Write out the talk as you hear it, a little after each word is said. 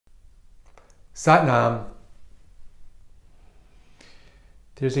Satnam.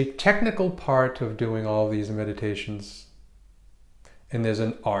 There's a technical part of doing all these meditations, and there's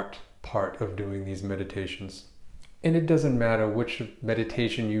an art part of doing these meditations. And it doesn't matter which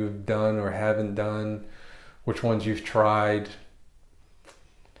meditation you've done or haven't done, which ones you've tried.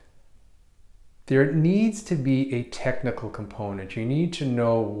 There needs to be a technical component. You need to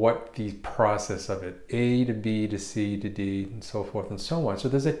know what the process of it, A to B to C to D, and so forth and so on. So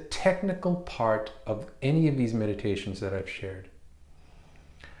there's a technical part of any of these meditations that I've shared.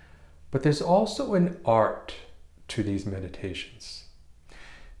 But there's also an art to these meditations.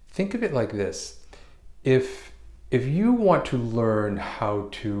 Think of it like this. If you want to learn how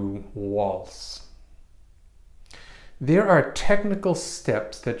to waltz, there are technical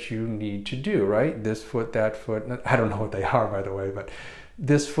steps that you need to do, right? This foot, that foot. I don't know what they are, by the way, but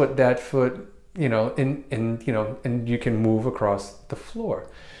this foot, that foot, and you can move across the floor.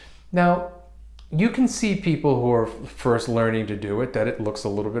 Now, you can see people who are first learning to do it, that it looks a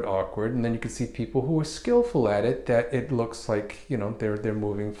little bit awkward, and then you can see people who are skillful at it, that it looks like, they're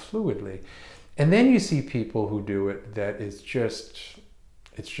moving fluidly. And then you see people who do it that it's just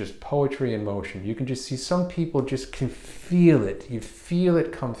poetry in motion. You can just see some people just can feel it. You feel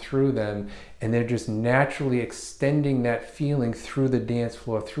it come through them, and they're just naturally extending that feeling through the dance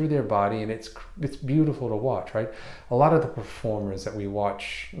floor, through their body, and it's beautiful to watch, right? A lot of the performers that we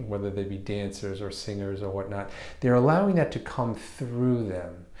watch, whether they be dancers or singers or whatnot, they're allowing that to come through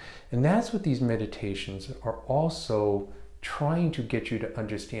them. And that's what these meditations are also trying to get you to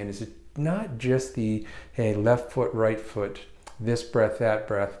understand. Is it not just the, hey, left foot, right foot, this breath,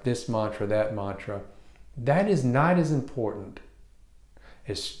 this mantra, that mantra. That is not as important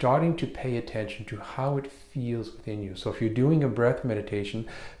as starting to pay attention to how it feels within you. So if you're doing a breath meditation,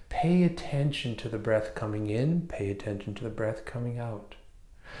 pay attention to the breath coming in, pay attention to the breath coming out.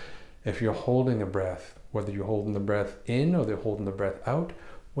 If you're holding a breath, whether you're holding the breath in or they're holding the breath out,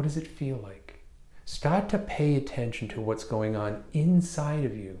 what does it feel like? Start to pay attention to what's going on inside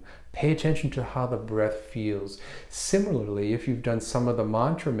of you. Pay attention to how the breath feels. Similarly, if you've done some of the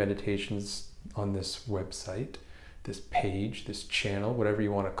mantra meditations on this website, this page, this channel, whatever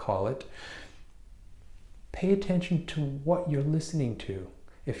you want to call it, pay attention to what you're listening to.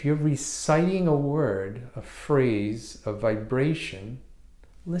 If you're reciting a word, a phrase, a vibration,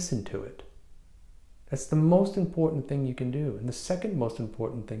 listen to it. That's the most important thing you can do. And the second most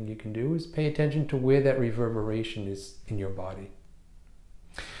important thing you can do is pay attention to where that reverberation is in your body.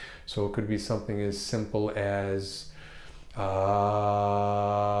 So it could be something as simple as that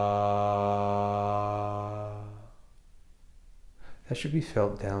should be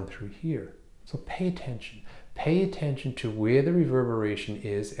felt down through here. So pay attention. Pay attention to where the reverberation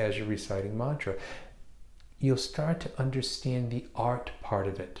is as you're reciting mantra. You'll start to understand the art part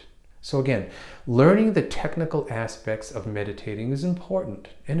of it. So again, learning the technical aspects of meditating is important,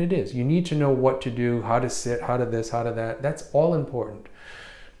 and it is. You need to know what to do, how to sit, how to this, how to that. That's all important.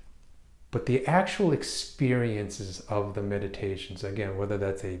 But the actual experiences of the meditations, again, whether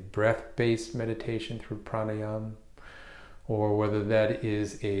that's a breath-based meditation through pranayama, or whether that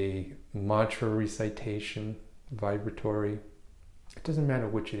is a mantra recitation, vibratory, it doesn't matter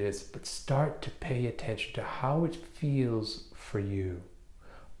which it is, but start to pay attention to how it feels for you.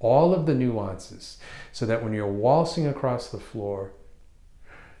 All of the nuances, so that when you're waltzing across the floor,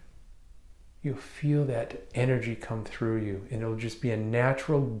 you'll feel that energy come through you, and it'll just be a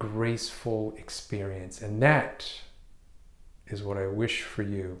natural, graceful experience. And that is what I wish for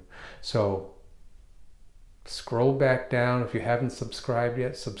you. So scroll back down. If you haven't subscribed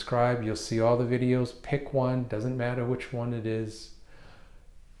yet, subscribe. You'll see all the videos. Pick one. Doesn't matter which one it is.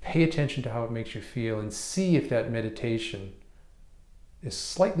 Pay attention to how it makes you feel, and see if that meditation is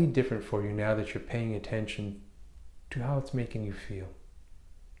slightly different for you now that you're paying attention to how it's making you feel.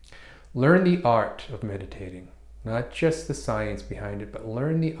 Learn the art of meditating, not just the science behind it, but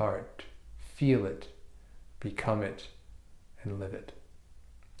learn the art, feel it, become it, and live it.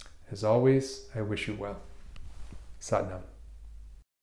 As always, I wish you well. Satnam.